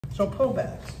So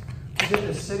pullbacks. You get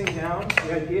this sitting down.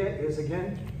 The idea is,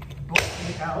 again, both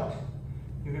feet out.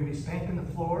 You're going to be spanking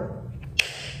the floor,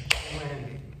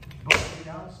 landing. Both feet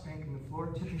out, spanking the floor,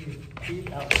 tipping your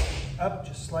feet out, up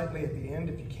just slightly at the end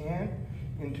if you can,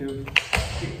 into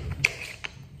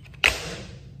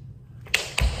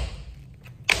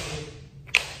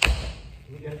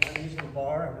Again, I'm using a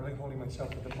bar. I'm really holding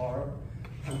myself with the bar.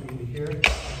 I'm into here,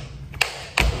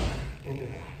 into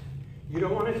that. You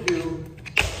don't want to do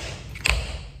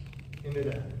into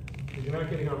that, because you're not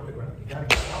getting off the ground. You got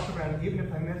to get off the ground. Even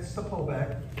if I miss the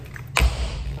pullback,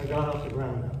 I got off the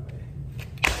ground that way.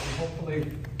 And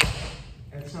hopefully,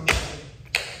 at some point,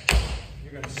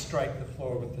 you're going to strike the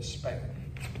floor with the spank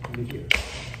into here.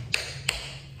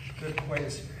 Good way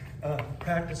to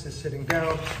practice is sitting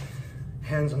down,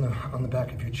 hands on the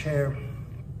back of your chair.